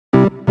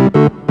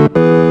Like,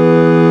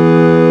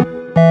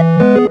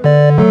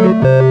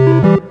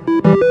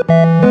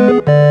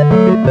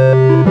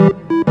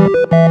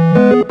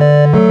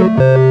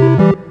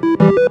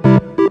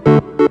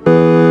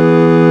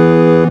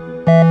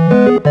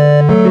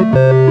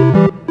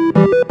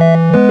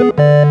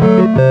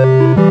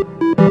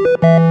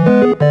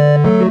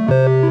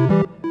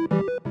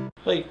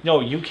 no,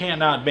 you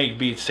cannot make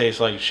beats taste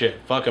like shit.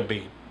 Fuck a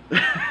beat.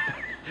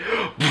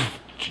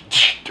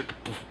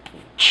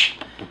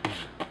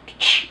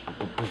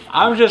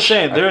 I'm just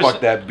saying, I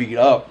fucked that beat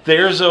up.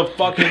 There's a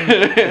fucking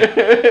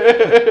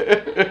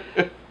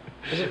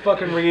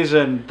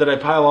reason that I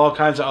pile all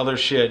kinds of other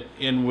shit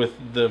in with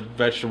the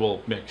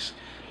vegetable mix.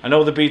 I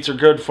know the beets are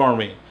good for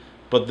me,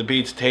 but the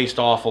beets taste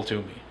awful to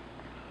me.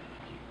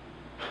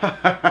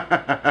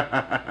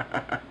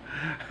 I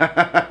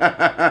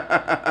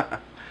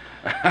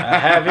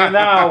have you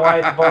now,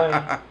 white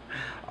boy.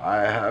 I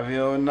have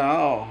you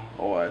now,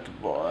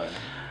 white boy.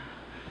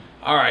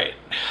 Alright.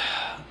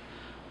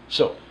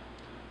 So,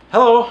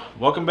 hello.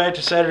 Welcome back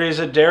to Saturdays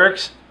at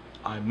Derek's.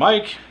 I'm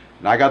Mike.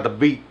 And I got the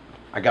beat.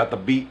 I got the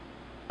beat.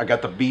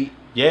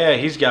 Yeah,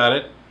 he's got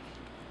it.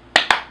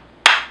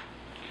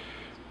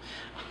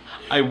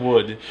 I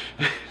would.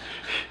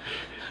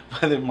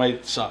 But it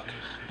might suck.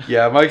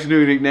 Yeah, Mike's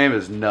new nickname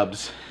is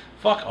Nubs.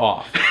 Fuck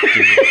off,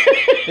 dude.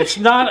 It's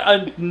not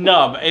a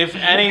nub. If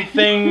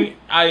anything,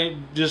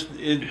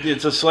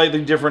 it's a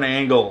slightly different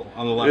angle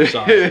on the left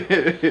side.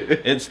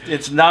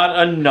 It's not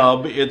a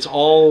nub. It's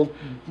all,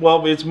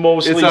 well, it's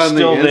mostly it's on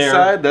still the there.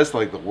 inside. That's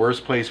like the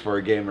worst place for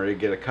a gamer to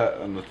get a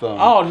cut on the thumb.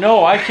 Oh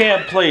no, I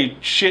can't play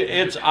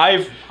shit.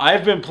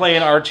 I've been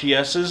playing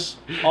RTSs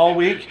all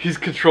week. He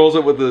controls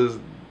it with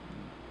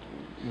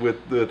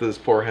his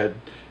forehead.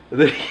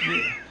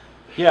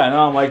 Yeah,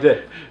 no, I'm like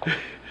that.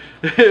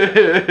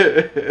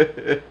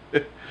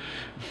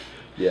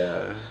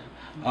 Yeah.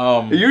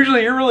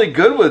 Usually you're really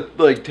good with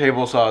like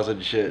table saws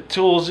and shit.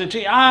 Tools and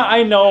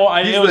I know.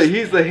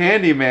 He's the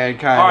handyman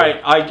kind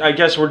of. All right, I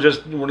guess we're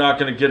not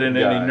going to get into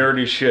any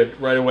nerdy shit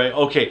right away.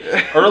 Okay,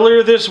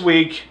 earlier this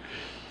week,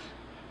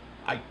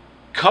 I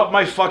cut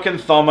my fucking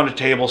thumb on a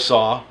table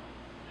saw.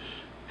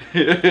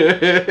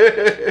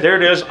 There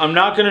it is. I'm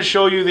not going to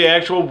show you the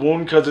actual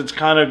wound because it's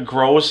kind of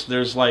gross.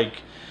 There's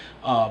like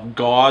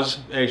gauze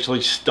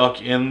actually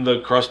stuck in the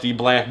crusty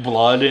black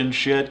blood and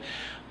shit.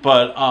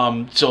 But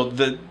so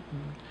the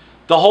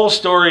whole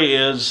story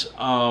is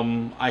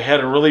I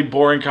had a really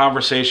boring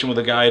conversation with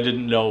a guy I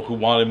didn't know who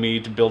wanted me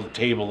to build a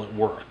table at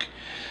work.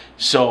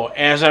 So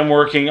as I'm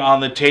working on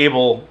the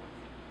table,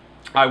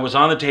 I was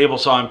on the table,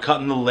 so I'm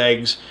cutting the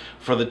legs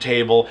for the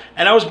table,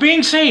 and I was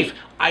being safe.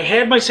 I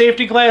had my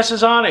safety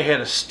glasses on. I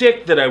had a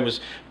stick that I was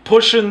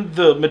pushing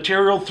the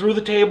material through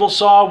the table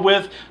saw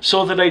with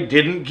so that I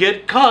didn't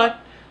get cut.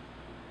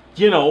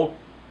 You know,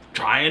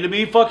 trying to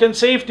be fucking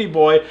safety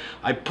boy.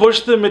 I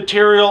pushed the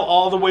material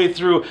all the way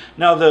through.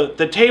 Now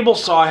the table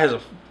saw has a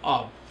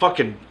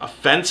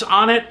fence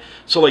on it,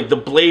 so like the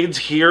blade's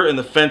here and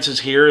the fence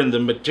is here, and the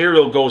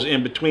material goes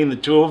in between the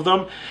two of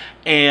them.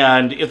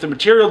 And if the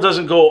material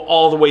doesn't go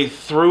all the way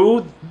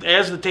through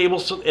as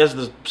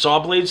the saw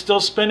blade's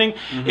still spinning,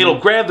 it'll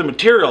grab the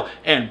material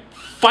and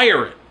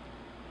fire it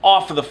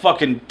off of the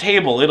fucking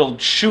table. It'll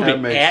shoot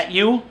it at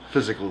you.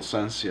 Physical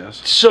sense,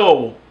 yes.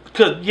 So,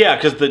 because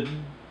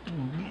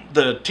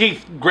the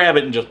teeth grab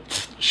it and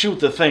just shoot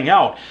the thing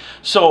out.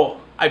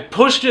 So I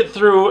pushed it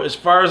through as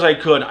far as I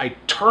could. I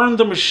turned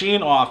the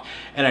machine off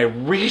and I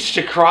reached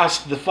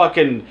across the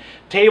fucking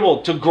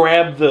table to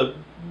grab the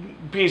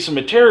piece of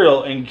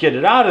material and get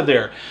it out of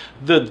there.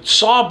 The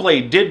saw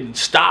blade didn't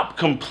stop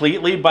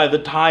completely by the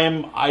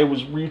time I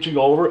was reaching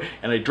over,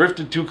 and I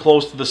drifted too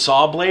close to the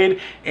saw blade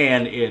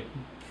and it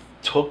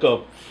took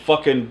a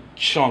fucking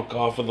chunk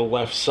off of the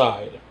left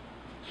side.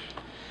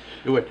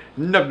 It went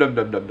nub nub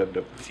nub nub nub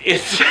nub.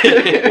 It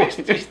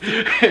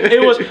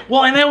was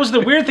well, and that was the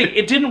weird thing.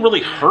 It didn't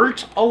really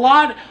hurt a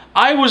lot.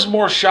 I was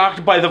more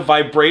shocked by the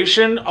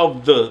vibration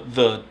of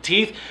the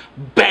teeth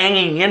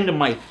banging into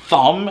my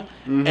thumb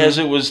as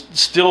it was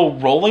still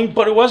rolling,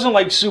 but it wasn't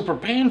like super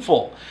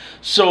painful.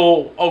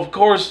 So of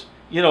course,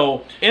 you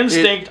know,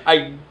 instinct.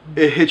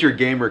 It hit your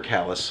gamer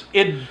callus.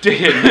 It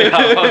did.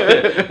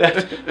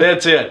 Yeah,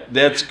 that's it.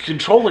 That's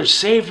controller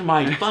saved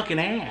my fucking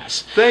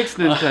ass. Thanks,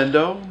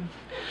 Nintendo.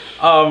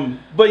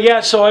 But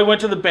yeah, so I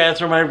went to the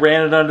bathroom, I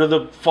ran it under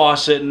the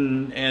faucet,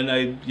 and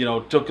I, you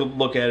know, took a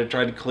look at it,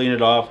 tried to clean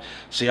it off,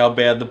 see how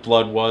bad the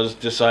blood was,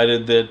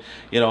 decided that,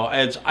 you know,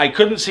 I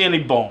couldn't see any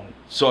bone,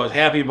 so I was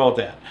happy about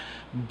that.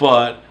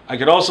 But I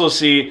could also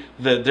see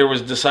that there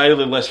was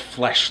decidedly less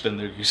flesh than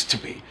there used to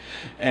be.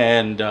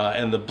 And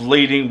the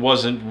bleeding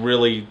wasn't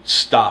really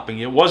stopping.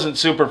 It wasn't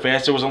super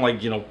fast. It wasn't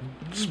like, you know,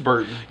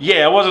 spurting.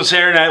 Yeah, it wasn't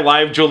Saturday Night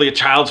Live, Julia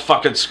Child's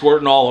fucking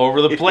squirting all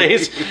over the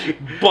place.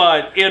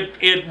 But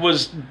it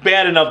was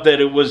bad enough that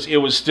it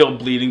was still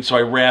bleeding, so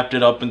I wrapped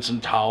it up in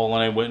some towel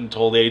and I went and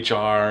told HR,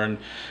 and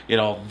you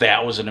know,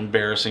 that was an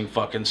embarrassing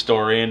fucking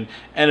story, and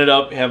ended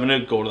up having to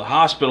go to the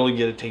hospital and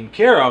get it taken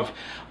care of.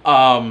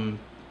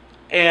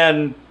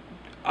 And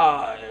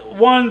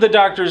One, the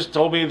doctors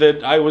told me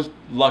that I was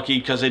lucky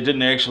because I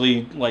didn't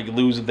actually like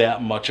lose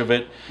that much of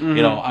it. Mm-hmm.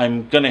 You know,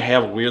 I'm gonna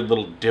have a weird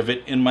little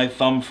divot in my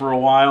thumb for a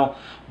while,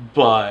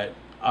 but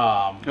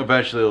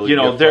eventually, it'll you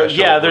know, get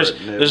fresh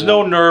there's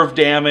no nerve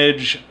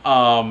damage.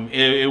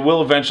 It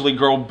will eventually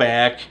grow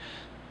back.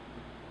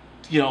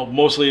 You know,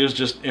 mostly it was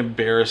just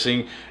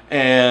embarrassing,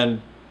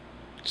 and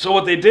so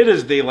what they did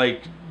is they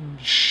like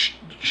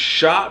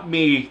shot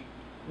me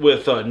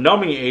with a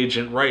numbing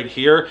agent right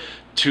here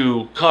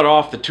to cut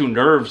off the two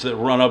nerves that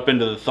run up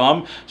into the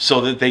thumb so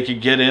that they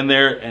could get in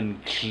there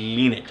and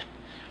clean it.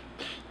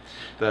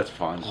 That's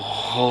fun.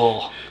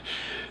 Oh.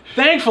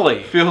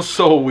 Thankfully. Feels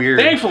so weird.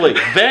 Thankfully,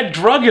 that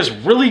drug is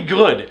really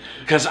good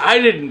because I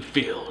didn't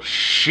feel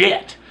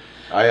shit.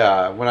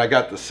 When I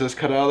got the cyst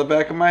cut out of the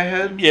back of my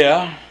head,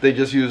 yeah, they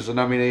just used a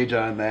numbing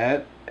agent on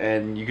that,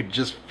 and you could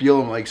just feel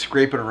them like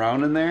scraping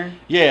around in there.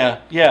 Yeah.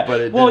 But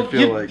it didn't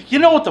feel like... You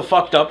know what the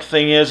fucked up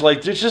thing is?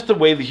 Like, it's just the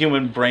way the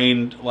human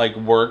brain, like,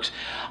 works.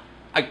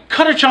 I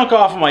cut a chunk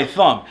off of my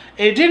thumb,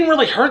 and it didn't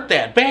really hurt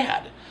that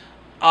bad.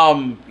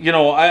 You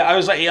know, I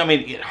was like, I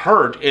mean, it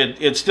hurt.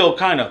 It still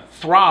kind of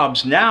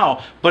throbs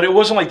now, but it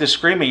wasn't like the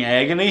screaming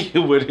agony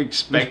you would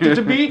expect it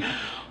to be.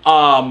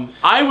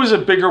 I was a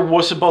bigger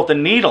wuss about the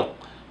needle.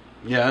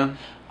 Yeah.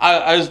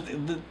 I was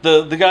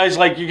the guy's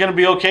like, "You're gonna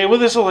be okay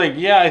with this?" I'm like,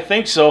 "Yeah, I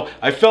think so."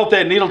 I felt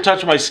that needle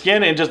touch my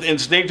skin and just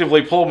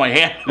instinctively pulled my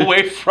hand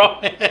away from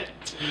it.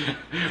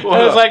 Well,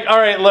 I was like, "All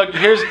right, look,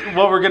 here's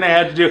what we're gonna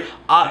have to do.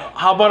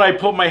 How about I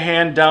put my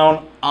hand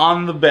down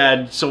on the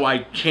bed so I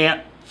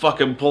can't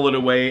fucking pull it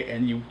away,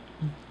 and you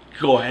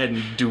go ahead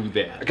and do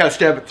that." I gotta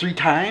stab it 3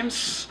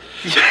 times.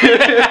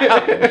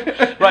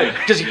 Right,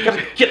 because you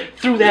gotta get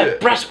through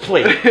that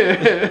breastplate.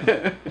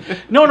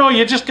 No,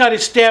 you just gotta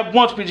stab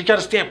once, but you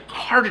gotta stab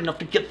hard enough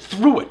to get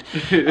through it.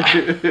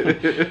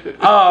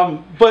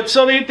 But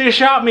so they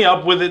shot me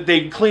up with it.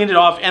 They cleaned it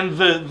off, and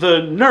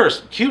the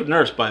nurse, cute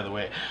nurse by the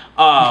way,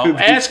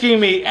 asking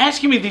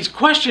me these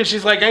questions.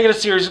 She's like, "I got a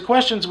series of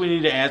questions we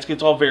need to ask.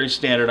 It's all very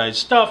standardized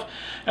stuff."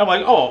 And I'm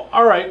like, "Oh,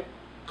 all right.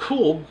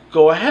 Cool,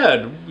 go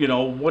ahead. You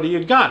know, what do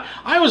you got?"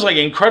 I was like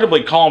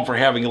incredibly calm for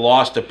having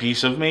lost a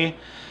piece of me.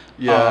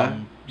 Yeah.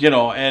 You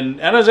know, and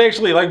I was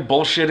actually like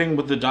bullshitting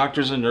with the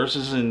doctors and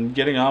nurses and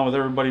getting on with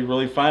everybody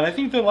really fine. I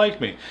think they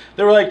liked me.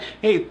 They were like,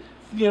 "Hey,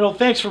 you know,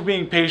 thanks for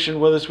being patient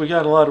with us. We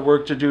got a lot of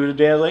work to do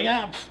today." I was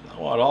like,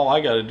 what? All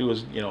I got to do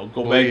is, you know,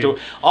 go back to...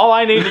 All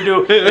I need to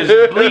do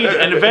is bleed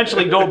and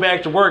eventually go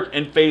back to work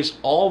and face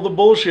all the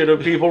bullshit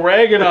of people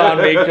ragging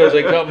on me because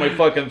I cut my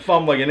fucking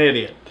thumb like an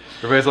idiot.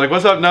 Everybody's like,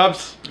 "What's up,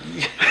 Nubs?"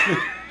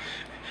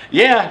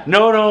 Yeah,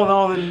 no.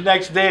 The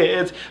next day,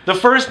 it's the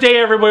first day.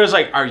 Everybody was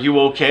like, "Are you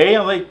okay?"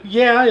 I'm like,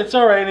 "Yeah, it's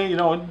all right." And, you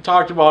know,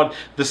 talked about it.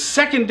 The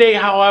second day,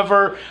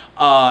 however,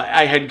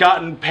 I had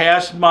gotten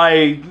past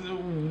my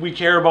 "we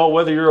care about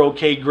whether you're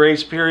okay"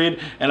 grace period,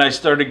 and I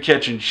started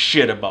catching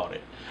shit about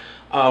it.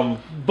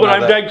 But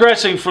I'm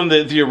digressing from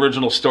the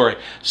original story.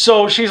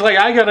 So she's like,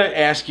 "I gotta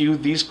ask you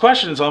these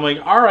questions." I'm like,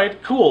 "All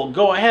right, cool,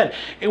 go ahead."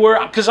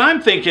 Because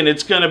I'm thinking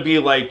it's gonna be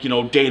like, you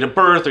know, date of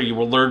birth, are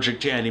you allergic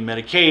to any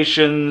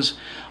medications?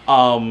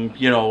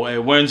 You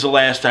know, when's the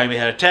last time you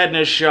had a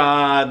tetanus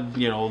shot?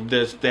 You know,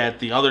 this, that,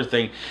 the other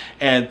thing,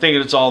 and thinking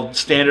it's all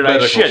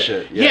standardized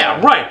shit. Yeah,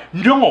 right.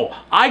 No,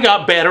 I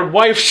got battered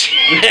wife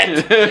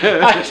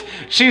shit.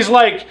 She's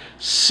like,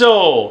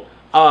 "So,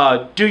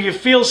 do you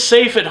feel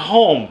safe at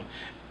home?"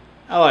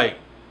 I'm like,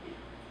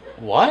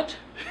 "What?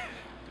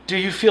 Do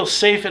you feel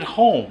safe at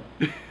home?"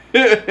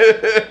 And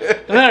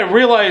then I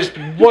realized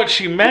what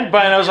she meant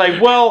by it. And I was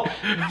like, "Well,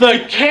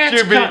 the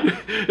cat's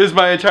is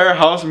my entire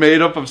house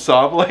made up of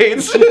saw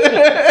blades?"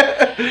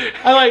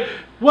 I'm like,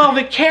 "Well,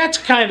 the cat's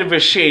kind of a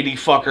shady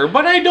fucker,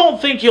 but I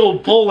don't think he'll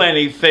pull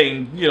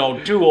anything, you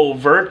know, too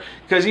overt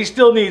because he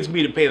still needs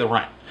me to pay the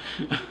rent."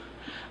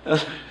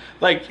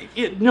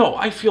 No,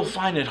 I feel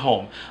fine at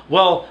home.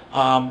 "Well,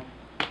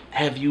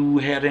 have you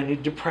had any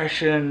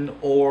depression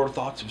or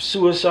thoughts of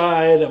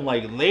suicide?" I'm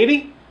like,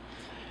 "Lady,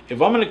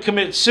 if I'm going to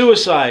commit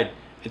suicide,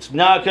 it's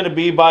not going to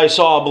be by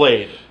saw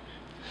blade.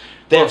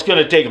 That's going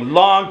to take a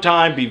long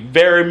time, be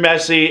very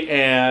messy,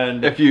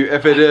 and..." If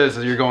it is,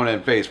 you're going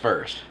in face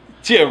first.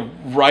 Yeah,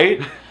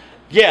 right?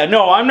 Yeah,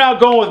 no, I'm not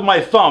going with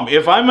my thumb.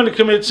 If I'm going to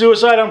commit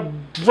suicide,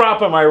 I'm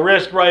dropping my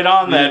wrist right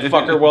on that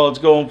fucker while it's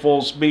going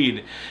full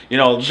speed. You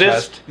know,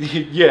 chest.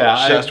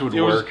 Yeah. Chest would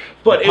work.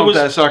 But pump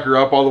that sucker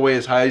up all the way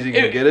as high as you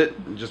can get it,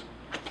 and just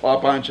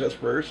plop on chest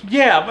first.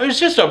 Yeah, but it's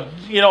just a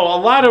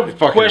lot of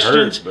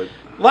questions.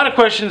 A lot of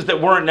questions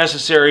that weren't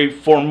necessary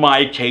for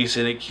my case,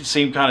 and it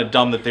seemed kind of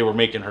dumb that they were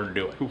making her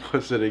do it.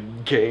 Was it a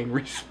gang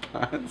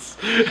response?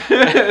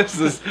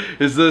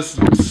 is this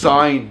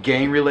sawing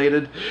gang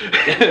related?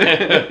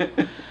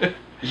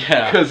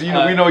 Yeah. Because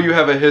we know you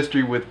have a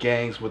history with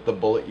gangs with the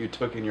bullet you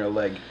took in your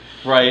leg.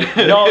 Right.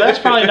 No, that's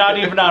probably not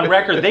even on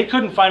record. They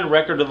couldn't find a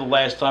record of the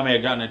last time I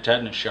had gotten a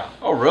tetanus shot.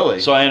 Oh, really?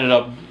 So I ended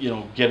up,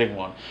 getting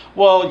one.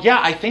 Well, yeah,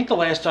 I think the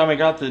last time I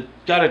got a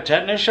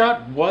tetanus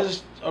shot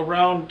was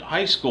around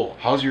high school.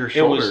 How's your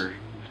shoulder?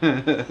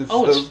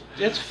 Oh,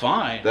 it's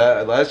fine.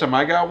 That last time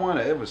I got one,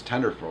 it was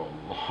tender for a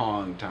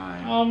long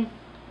time.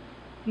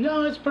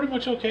 No, it's pretty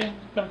much okay.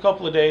 It's been a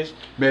couple of days.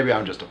 Maybe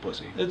I'm just a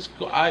pussy.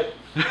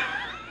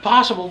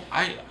 Possible.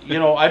 I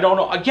don't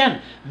know.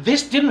 Again,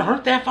 this didn't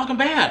hurt that fucking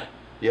bad.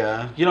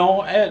 Yeah.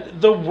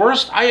 The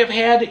worst I have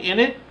had in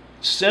it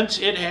since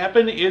it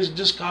happened is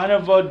just kind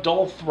of a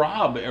dull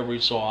throb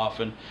every so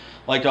often.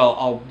 Like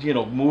I'll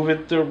move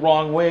it the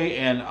wrong way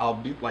and I'll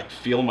be like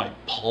feel my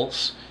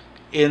pulse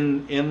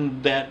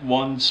in that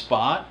one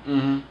spot.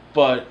 Mm-hmm.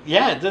 But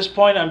yeah, at this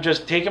point I'm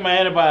just taking my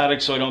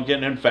antibiotics so I don't get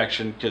an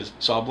infection because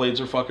saw blades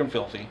are fucking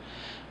filthy,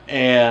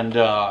 and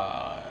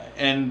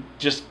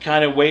just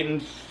kind of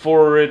waiting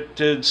for it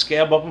to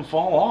scab up and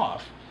fall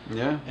off.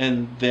 Yeah.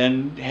 And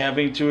then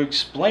having to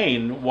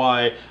explain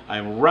why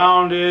I'm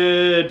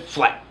rounded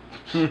flat.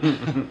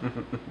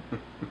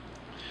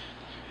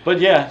 But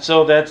yeah,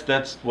 so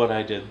that's what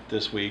I did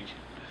this week.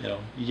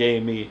 Yay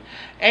me.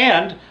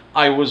 And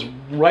I was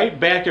right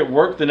back at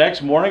work the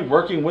next morning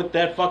working with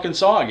that fucking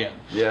saw again.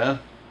 Yeah.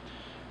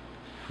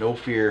 No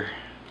fear.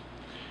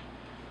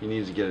 He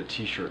needs to get a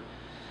t-shirt.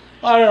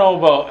 I don't know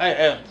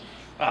about...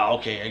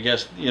 okay, I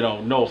guess,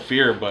 no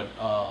fear, but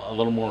a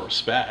little more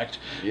respect.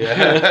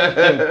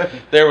 Yeah.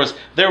 there was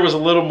a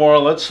little more,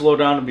 let's slow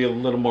down and be a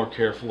little more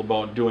careful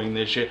about doing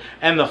this shit.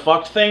 And the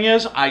fucked thing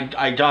is,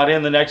 I got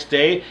in the next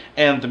day,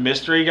 and the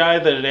mystery guy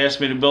that had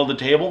asked me to build the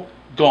table,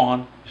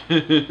 gone.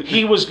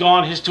 He was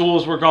gone, his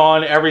tools were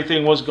gone,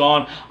 everything was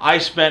gone. I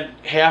spent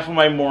half of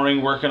my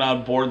morning working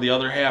on board, the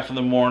other half of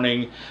the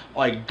morning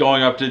like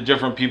going up to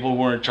different people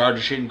who were in charge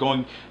of shit and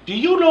going, do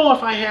you know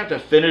if I have to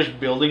finish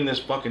building this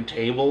fucking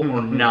table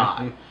or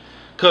not?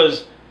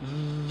 Because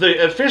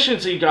the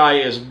efficiency guy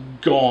is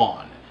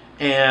gone,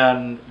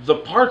 and the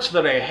parts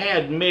that I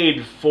had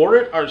made for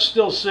it are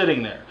still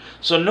sitting there.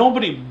 So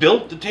nobody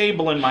built the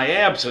table in my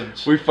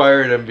absence. We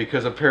fired him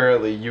because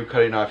apparently you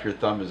cutting off your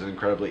thumb is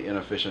incredibly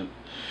inefficient.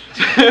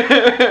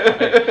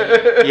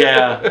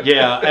 Yeah.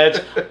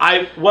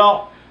 I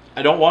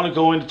don't want to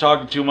go into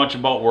talking too much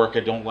about work.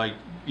 I don't like,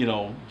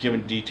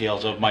 giving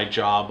details of my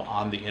job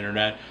on the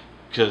internet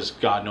because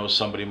God knows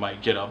somebody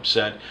might get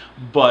upset.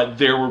 But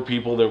there were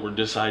people that were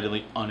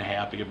decidedly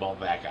unhappy about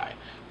that guy.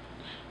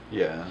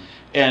 Yeah.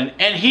 And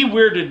he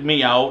weirded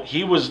me out.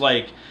 He was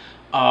like,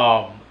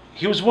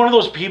 he was one of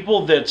those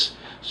people that's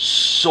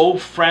so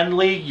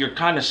friendly, you're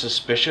kind of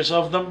suspicious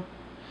of them.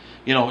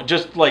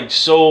 Just like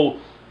so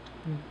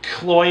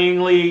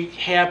cloyingly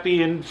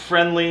happy and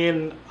friendly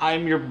and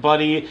I'm your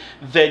buddy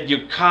that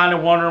you're kind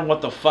of wondering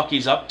what the fuck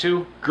he's up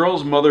to.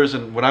 Girls' mothers,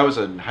 and when I was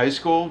in high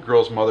school,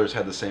 girls' mothers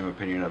had the same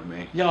opinion of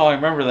me. Yo, I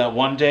remember that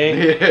one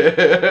day.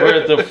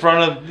 We're at the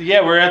front of,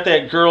 we're at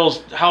that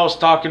girl's house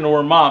talking to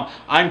her mom.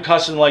 I'm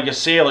cussing like a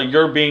sailor.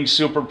 You're being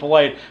super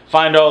polite.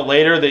 Find out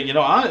later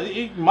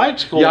that,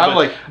 Mike's cool. Yeah,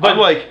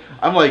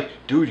 I'm like,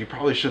 dude, you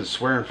probably shouldn't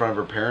swear in front of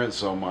her parents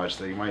so much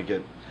that you might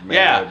get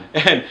mad.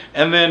 Yeah,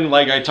 and then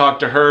like I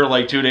talked to her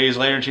like 2 days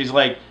later, and she's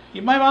like,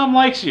 my mom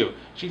likes you.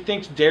 She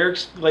thinks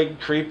Derek's like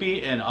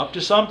creepy and up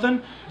to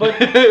something, but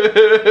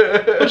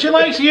she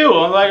likes you.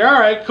 I'm like, all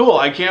right, cool.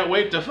 I can't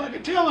wait to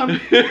fucking tell him.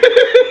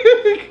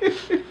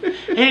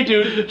 Hey,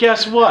 dude,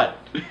 guess what?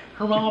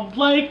 Her mom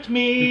liked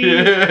me.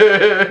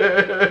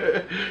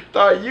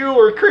 Thought you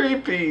were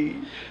creepy.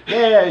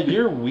 Yeah,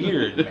 you're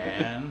weird,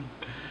 man.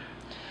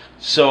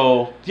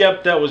 So,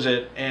 yep, that was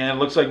it. And it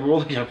looks like we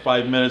only got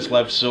 5 minutes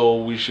left,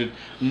 so we should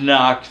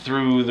knock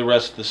through the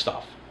rest of the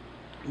stuff.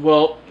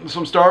 Well,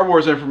 some Star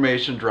Wars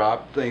information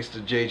dropped thanks to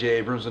J.J.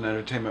 Abrams and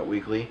Entertainment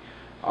Weekly.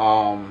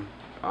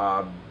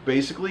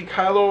 Basically,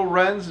 Kylo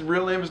Ren's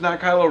real name is not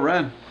Kylo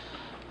Ren.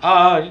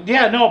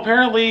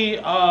 Apparently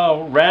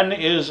Ren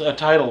is a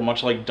title,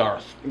 much like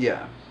Darth.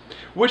 Yeah,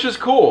 which is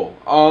cool.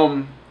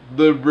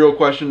 The real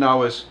question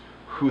now is,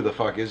 who the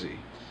fuck is he?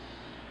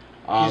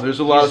 There's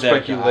a lot of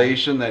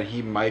speculation that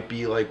he might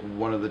be like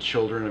one of the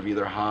children of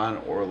either Han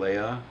or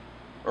Leia,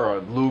 or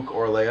Luke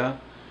or Leia.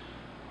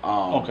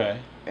 Okay.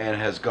 And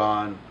has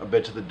gone a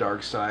bit to the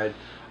dark side.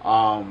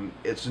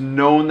 It's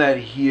known that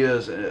he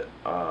is a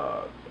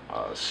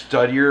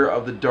studier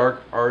of the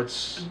dark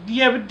arts.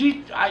 Yeah, but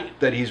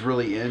that he's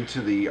really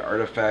into the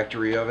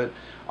artifactory of it.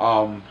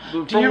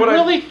 Do you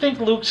really think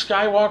Luke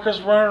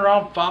Skywalker's running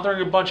around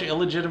fathering a bunch of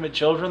illegitimate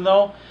children,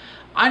 though?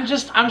 I'm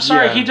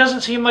sorry, yeah. He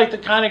doesn't seem like the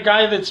kind of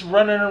guy that's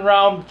running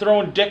around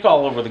throwing dick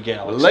all over the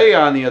galaxy. Leia,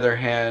 on the other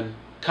hand,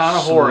 kind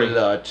of hoary.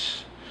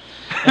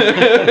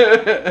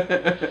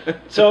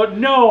 So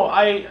no,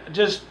 I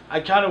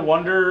kind of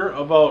wonder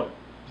about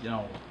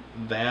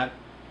that.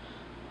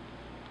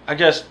 I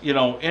guess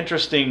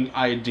interesting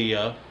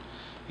idea.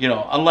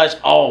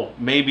 Unless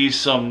maybe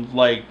some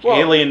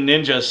alien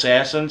ninja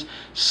assassins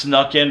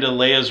snuck into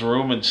Leia's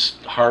room and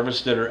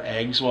harvested her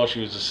eggs while she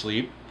was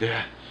asleep.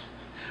 Yeah.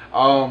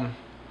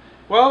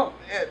 Well,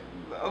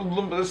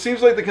 it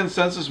seems like the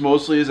consensus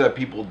mostly is that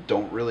people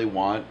don't really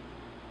want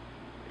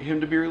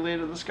him to be related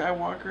to the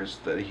Skywalkers.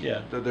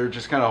 That they're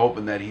just kind of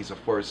hoping that he's a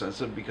Force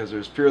sensitive because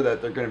there's fear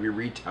that they're going to be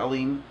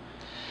retelling.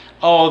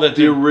 That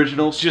the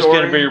original story. Just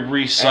going to be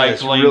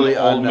recycling really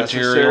old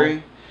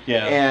material.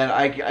 Yeah. And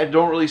I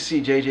don't really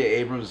see J.J.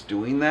 Abrams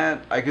doing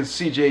that. I can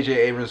see J.J.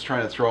 Abrams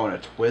trying to throw in a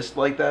twist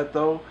like that,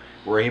 though,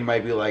 where he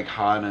might be like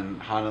Han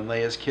and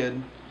Leia's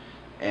kid,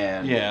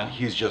 and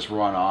he's just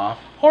run off.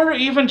 Or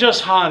even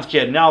just Han's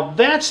kid. Now,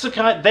 that's the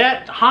kind...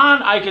 That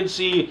Han, I can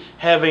see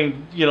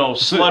having,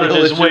 slutted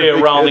his way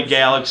around the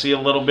galaxy a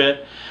little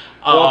bit.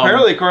 Well,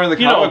 apparently, according to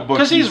the comic book...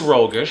 Because he's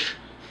roguish.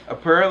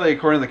 Apparently,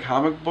 according to the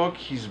comic book,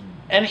 he's...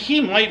 And he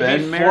might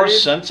be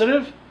Force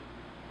sensitive.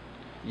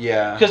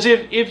 Yeah. Because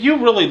if you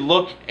really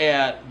look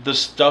at the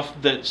stuff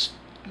that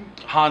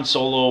Han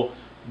Solo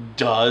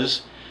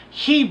does,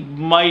 he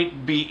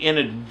might be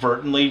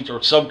inadvertently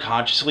or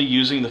subconsciously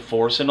using the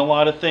Force in a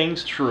lot of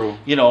things. True.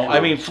 I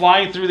mean,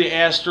 flying through the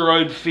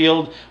asteroid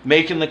field,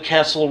 making the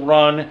Kessel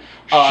Run.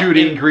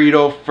 Shooting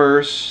Greedo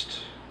first.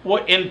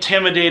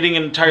 Intimidating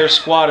an entire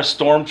squad of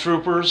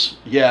stormtroopers.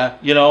 Yeah.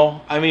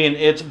 I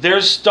mean,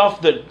 there's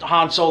stuff that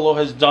Han Solo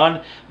has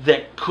done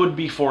that could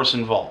be Force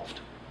involved.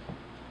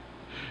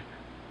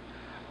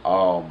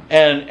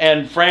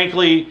 And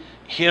frankly,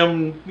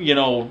 him,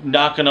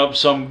 knocking up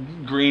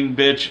some green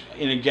bitch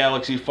in a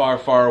galaxy far,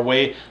 far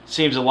away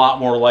seems a lot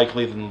more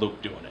likely than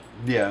Luke doing it.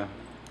 Yeah.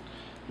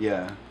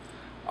 Yeah.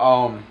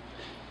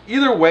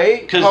 Either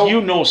way...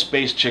 Because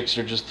space chicks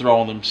are just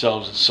throwing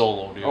themselves at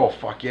Solo, dude. Oh,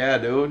 fuck yeah,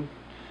 dude.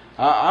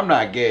 I'm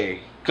not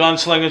gay.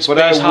 Gunslinging space but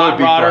I hot would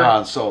be rodder. for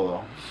Han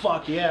Solo.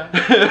 Fuck yeah.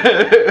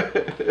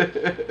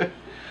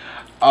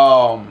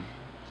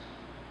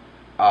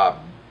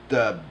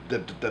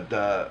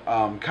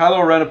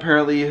 Kylo Ren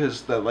apparently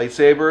has the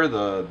lightsaber,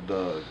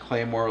 the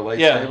Claymore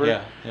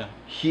lightsaber. Yeah.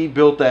 He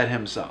built that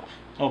himself.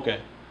 Okay.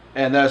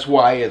 And that's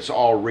why it's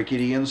all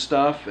rickety and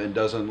stuff and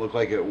doesn't look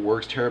like it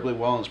works terribly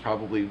well and it's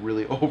probably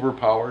really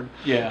overpowered.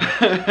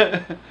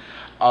 Yeah.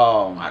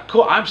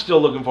 Cool. I'm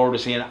still looking forward to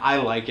seeing it. I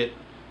like it.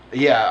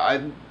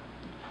 Yeah,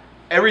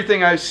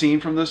 everything I've seen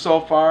from this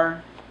so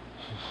far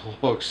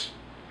looks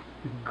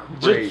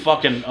great. Just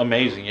fucking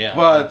amazing, yeah.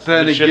 But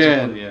then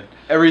again,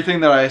 everything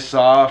that I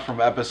saw from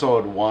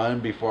episode 1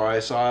 before I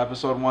saw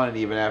episode 1 and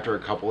even after a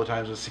couple of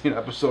times I've seen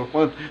episode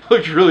 1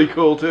 looked really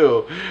cool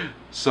too.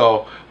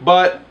 So,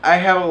 but I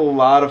have a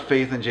lot of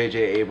faith in J.J.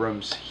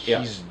 Abrams.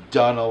 He's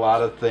done a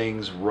lot of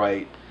things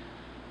right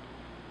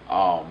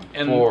for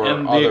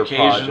and other the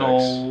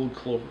occasional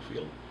projects.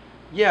 Cloverfield.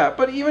 Yeah,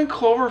 but even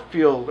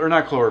Cloverfield, or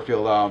not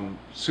Cloverfield,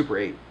 Super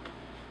 8.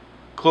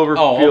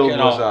 Cloverfield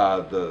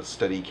was the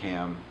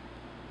Steadicam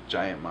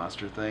giant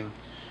monster thing,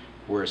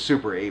 where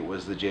Super 8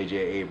 was the J.J.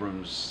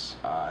 Abrams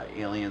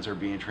aliens are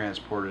being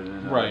transported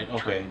in a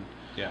train.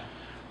 Yeah.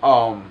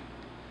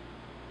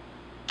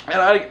 And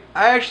I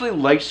actually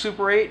liked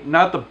Super 8.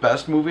 Not the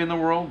best movie in the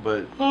world,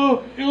 but...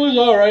 Oh, it was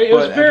alright. It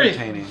was very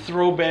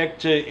throwback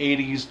to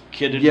 80s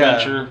kid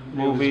adventure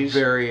movies.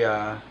 It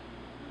was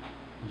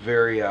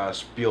very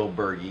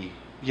Spielberg-y.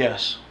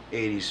 Yes.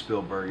 80s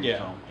Spielberg-y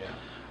film.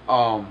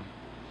 Yeah.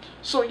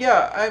 So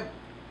yeah,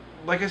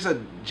 like I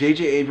said,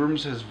 J.J.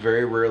 Abrams has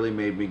very rarely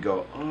made me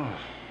go, ugh.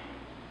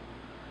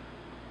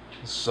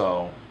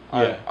 So...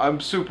 Yeah. I'm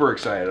super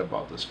excited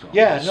about this film.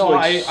 Yeah, no,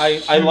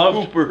 I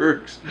love.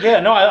 Yeah,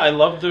 no, I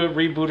love the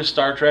reboot of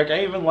Star Trek.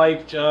 I even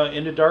liked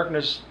Into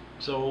Darkness.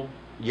 So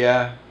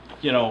yeah,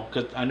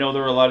 because I know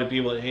there were a lot of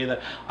people that hated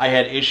that. I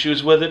had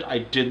issues with it. I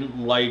didn't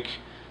like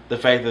the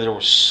fact that there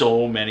were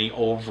so many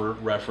overt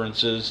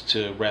references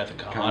to Wrath of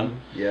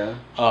Khan. Yeah.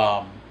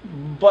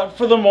 But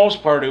for the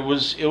most part, it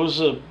was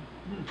a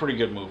pretty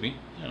good movie.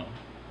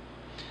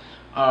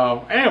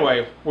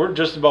 Anyway, we're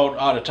just about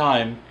out of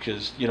time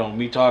because,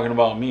 me talking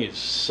about me has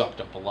sucked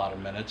up a lot of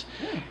minutes.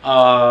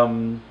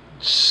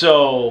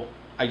 So,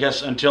 I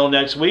guess until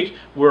next week,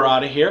 we're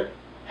out of here.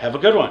 Have a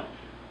good one.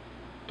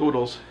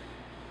 Doodles.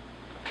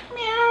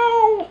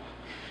 Meow.